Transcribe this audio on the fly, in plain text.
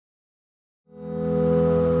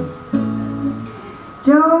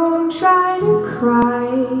Don't try to cry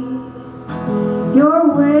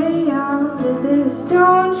your way out of this.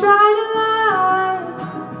 Don't try to lie,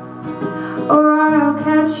 or I'll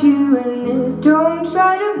catch you in it. Don't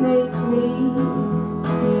try to make me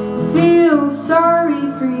feel sorry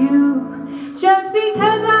for you. Just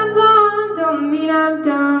because I'm blonde don't mean I'm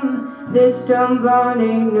dumb. This dumb blonde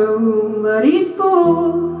ain't nobody's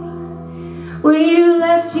fool. When you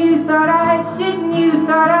left, you thought I'd sit and you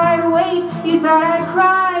thought I'd wait. You thought I'd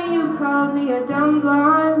cry, you called me a dumb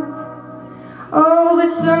blonde. Oh,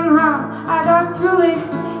 but somehow I got through it.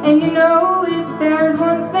 And you know, if there's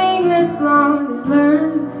one thing this blonde has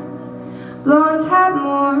learned, blondes have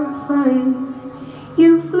more fun.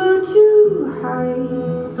 You flew too high,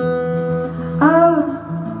 up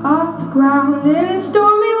off the ground in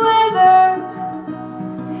stormy weather,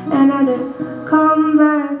 and had to come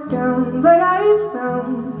back down. But I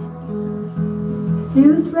found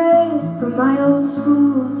new thread from my old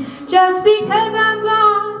spool. Just because I'm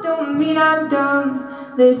blonde don't mean I'm dumb.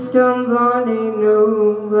 This dumb blonde ain't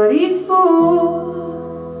nobody's fool.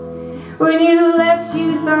 When you left,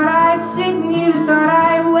 you thought I'd sit and you thought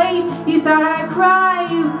I'd wait. You thought I'd cry,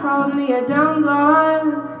 you called me a dumb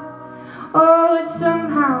blonde. Oh, but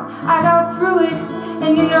somehow I got through it.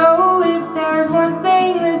 And you know, if there's one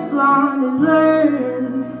thing this blonde has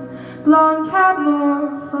learned, blondes have more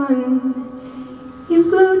fun. You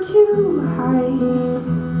flew too high,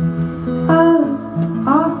 up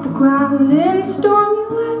off the ground in stormy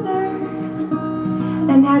weather,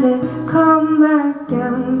 and had to come back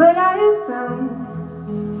down. But I have found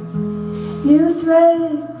new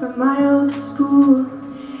thread from my old spool.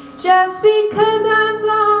 Just because I'm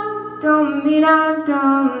blonde don't mean I'm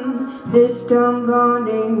dumb. This dumb blonde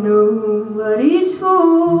ain't nobody's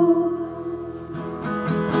fool.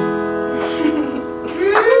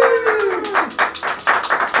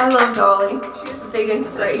 I love Dolly. She's a big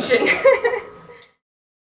inspiration.